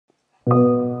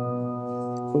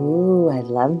Ooh, I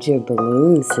loved your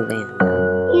balloons, Savannah.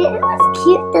 Yeah, it was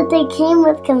cute that they came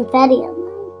with confetti on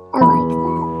them. I like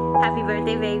that. Happy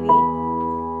birthday, baby.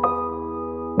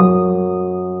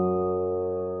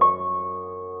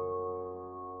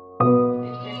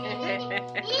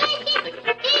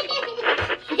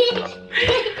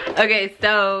 Okay,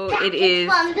 so it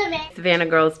is Savannah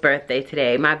girl's birthday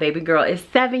today. My baby girl is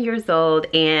 7 years old,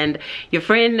 and your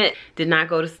friend did not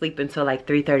go to sleep until like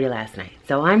 3:30 last night.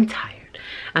 So I'm tired.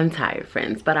 I'm tired,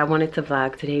 friends, but I wanted to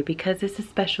vlog today because it's a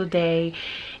special day,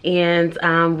 and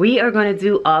we are going to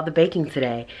do all the baking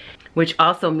today, which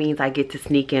also means I get to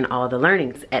sneak in all the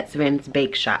learnings at Savannah's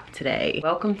Bake Shop today.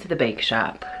 Welcome to the Bake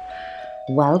Shop.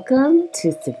 Welcome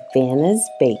to Savannah's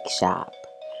Bake Shop.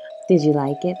 Did you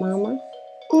like it, Mama?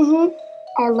 Mm-hmm.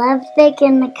 I loved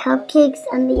baking the cupcakes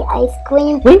and the ice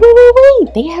cream. Wait.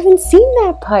 They haven't seen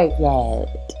that part yet.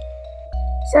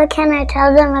 So can I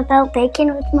tell them about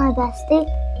baking with my bestie?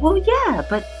 Well, yeah,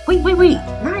 but wait.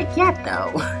 Not yet,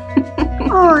 though.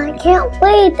 Oh, I can't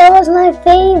wait. That was my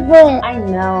favorite. I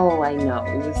know. It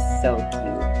was so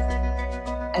cute.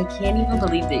 I can't even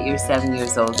believe that you're 7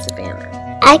 years old, Savannah.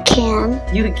 I can.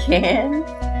 You can?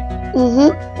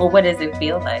 Mm-hmm. Well, what does it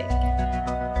feel like?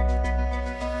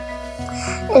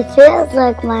 It feels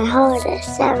like my heart is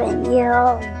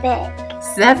 7-year-old big.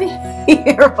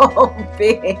 7-year-old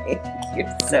big.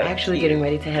 You're so actually cute. Getting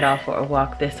ready to head off for a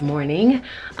walk this morning.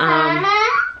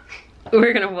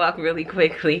 We're gonna walk really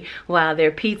quickly while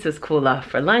their pizzas cool off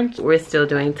for lunch. We're still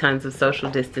doing tons of social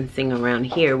distancing around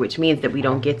here, which means that we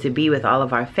don't get to be with all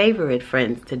of our favorite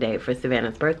friends today for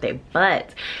Savannah's birthday,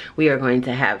 but we are going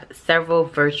to have several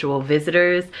virtual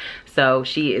visitors, so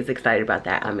she is excited about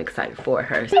that. I'm excited for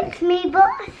her. It's my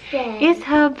birthday. It's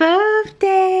her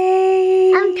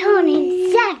birthday. I'm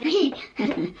turning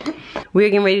 7. We're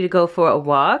getting ready to go for a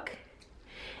walk.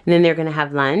 And then they're gonna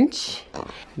have lunch.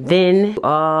 Then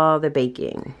all the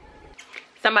baking.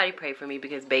 Somebody pray for me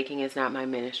because baking is not my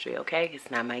ministry, okay? It's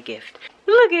not my gift.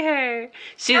 Look at her.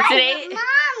 She's today.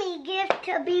 Mommy gift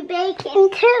to be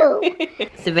baking too.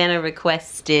 Savannah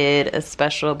requested a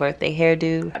special birthday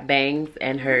hairdo, bangs,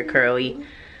 and her curly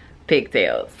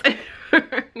pigtails.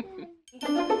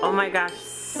 Oh my gosh,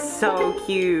 so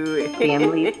cute.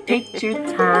 Family picture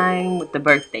time with the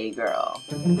birthday girl.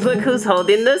 Look who's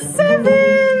holding the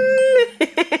 7.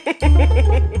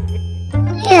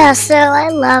 Yeah, so I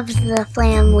love the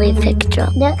family picture.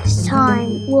 Next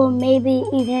time, we'll maybe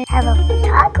even have a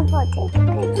photographer take a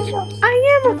picture.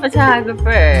 I am a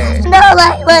photographer. No,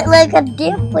 like a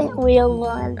different real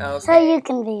one. Okay. So you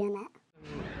can be in it.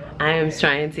 I am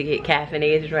trying to get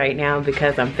caffeinated right now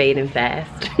because I'm fading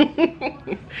fast.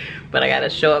 But I gotta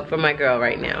show up for my girl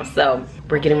right now. So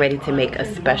we're getting ready to make a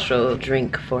special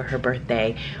drink for her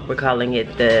birthday. We're calling it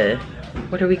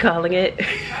what are we calling it?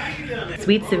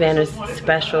 Sweet Savannah's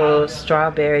Special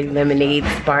Strawberry Lemonade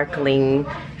Sparkling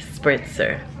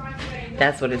Spritzer.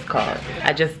 That's what it's called.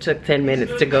 I just took 10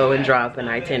 minutes to go and draw up an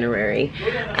itinerary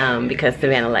because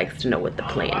Savannah likes to know what the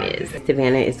plan is.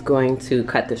 Savannah is going to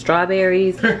cut the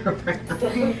strawberries. Man,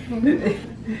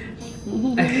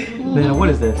 what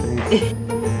is that thing?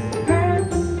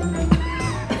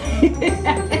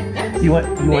 you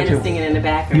want your singing in the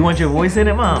background. You want your voice in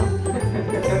it, Mom?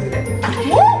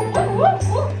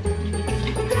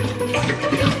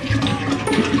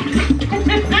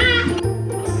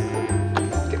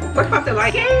 We're supposed to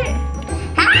like it.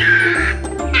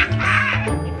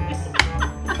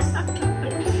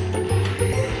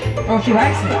 Oh, she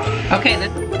likes it. Okay,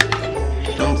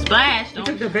 don't splash.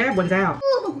 Took the bad ones out.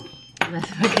 Let's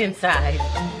look inside.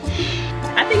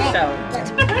 I think so.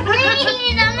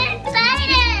 Please, I'm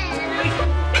excited.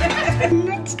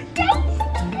 Let's taste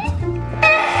it.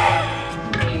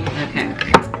 Okay.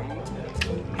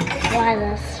 Try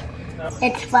this.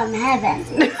 It's from heaven.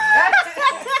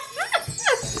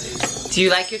 Do you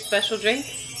like your special drink?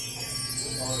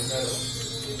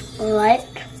 Like?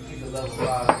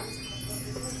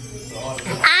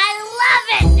 I love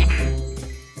it!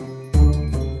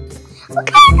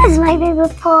 Okay, this is my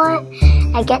favorite part.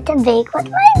 I get to bake with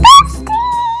my bestie.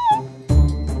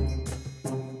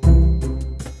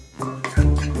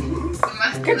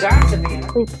 Good job,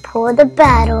 Savannah. We pour the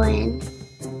batter in.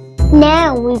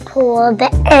 Now we pour the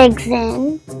eggs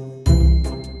in.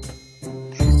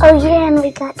 Oh yeah, and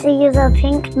we got to use our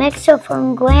pink mixer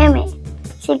from Grammy.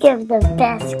 She gives the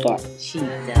best gift. She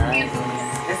does.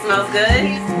 It smells good?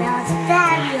 It smells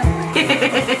fabulous.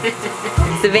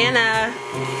 Savannah.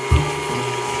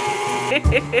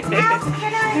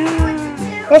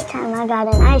 This time I got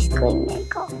an ice cream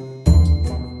maker.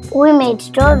 We made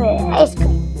strawberry ice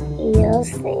cream. You'll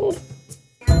see.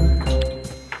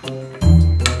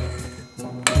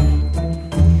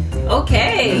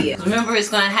 remember it's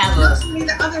gonna have a... Need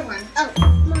the other one. Oh,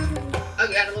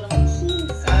 you got a little one.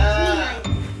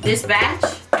 This batch,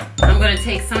 I'm gonna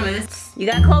take some of this. You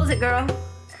gotta close it, girl.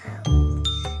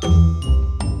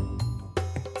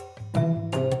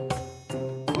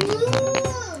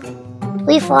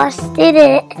 We frosted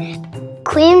it,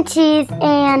 cream cheese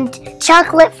and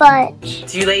chocolate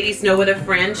fudge. Do you ladies know what a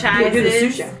franchise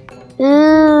is?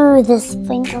 Ooh, the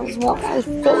sprinkles were my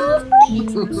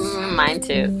favorite. Mine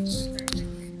too.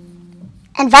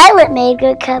 And Violet made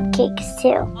good cupcakes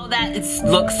too. Oh, that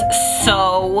looks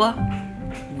so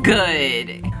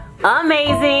good.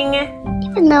 Amazing.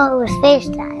 Even though it was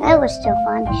FaceTime, it was still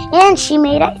fun. And she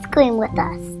made ice cream with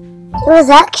us. It was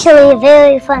actually a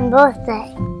very fun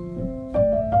birthday.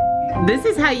 This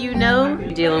is how you know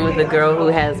you're dealing with a girl who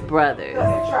has brothers.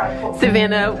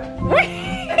 Savannah.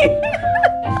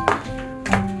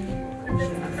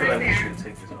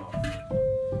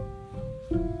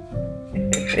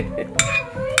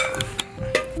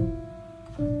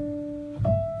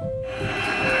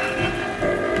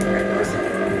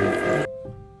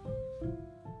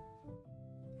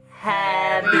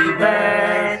 Happy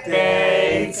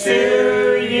birthday to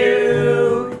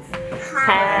you.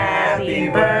 Happy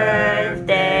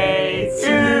birthday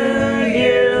to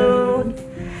you.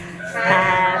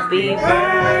 Happy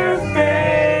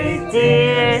birthday,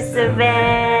 dear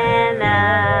Savannah.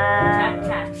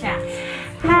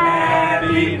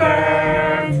 Happy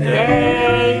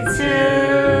birthday to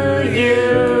you.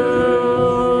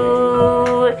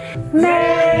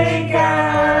 May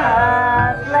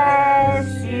God bless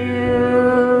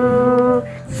you.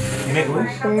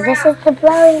 And this is the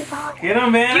blowing ball. Get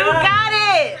him, man. You got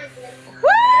it! Woo!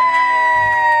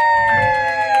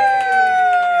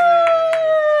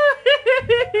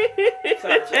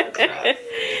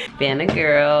 Been a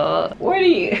girl. Where do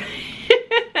you?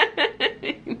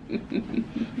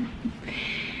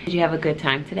 Did you have a good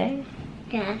time today?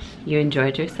 Yes. You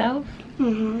enjoyed yourself?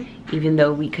 Mm-hmm. Even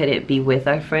though we couldn't be with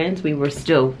our friends, we were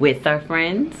still with our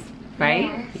friends,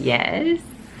 right? Yes.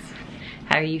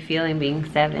 How are you feeling being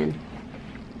 7?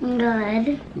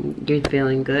 Good. You're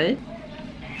feeling good?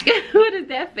 What is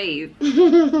that face?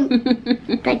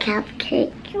 The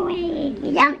cupcake were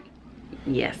yummy.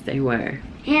 Yes, they were.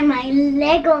 And my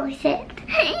Lego set.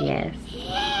 Yes.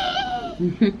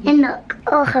 And look,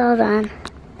 oh, hold on.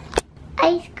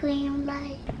 Ice cream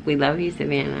light. We love you,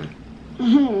 Savannah.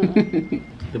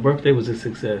 The birthday was a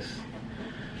success.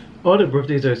 All the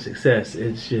birthdays are a success.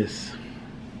 It's just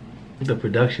the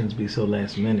productions be so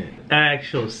last minute.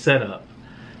 Actual setup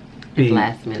be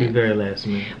last minute. Be very last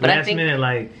minute. But last I think, minute,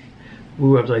 like we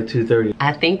were up to like 2:30.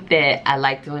 I think that I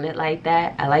like doing it like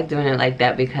that. I like doing it like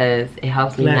that because it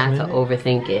helps me Last not minute? to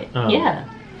overthink it. Oh. Yeah.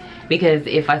 Because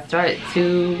if I start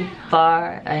too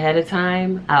far ahead of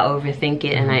time, I overthink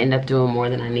it and I end up doing more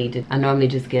than I need to. I normally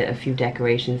just get a few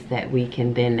decorations that we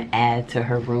can then add to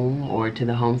her room or to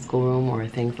the homeschool room or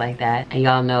things like that. And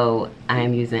y'all know I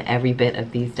am using every bit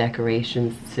of these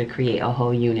decorations to create a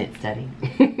whole unit study.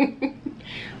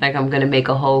 Like I'm gonna make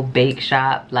a whole bake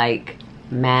shop, like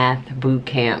math boot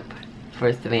camp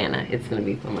for Savannah. It's gonna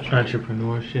be so much fun.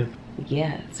 Entrepreneurship.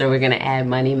 Yeah, so we're gonna add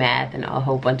money, math, and a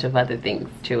whole bunch of other things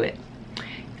to it.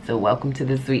 So welcome to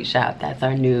the sweet shop. That's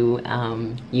our new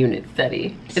unit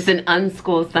study. It's an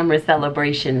unschool summer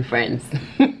celebration, friends.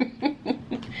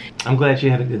 I'm glad she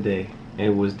had a good day.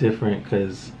 It was different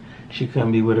because she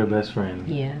couldn't be with her best friend.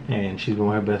 Yeah. And she's been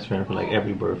with her best friend for like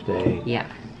every birthday. Yeah.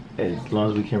 As long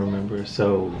as we can remember.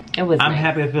 So It was I'm nice.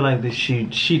 happy. I feel like that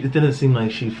it didn't seem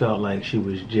like she felt like she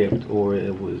was gypped or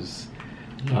it was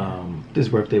this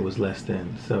birthday was less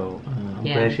than. So I'm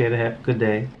glad she had a good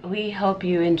day. We hope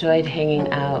you enjoyed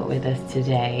hanging out with us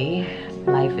today.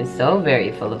 Life is so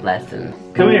very full of lessons.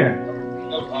 Come here.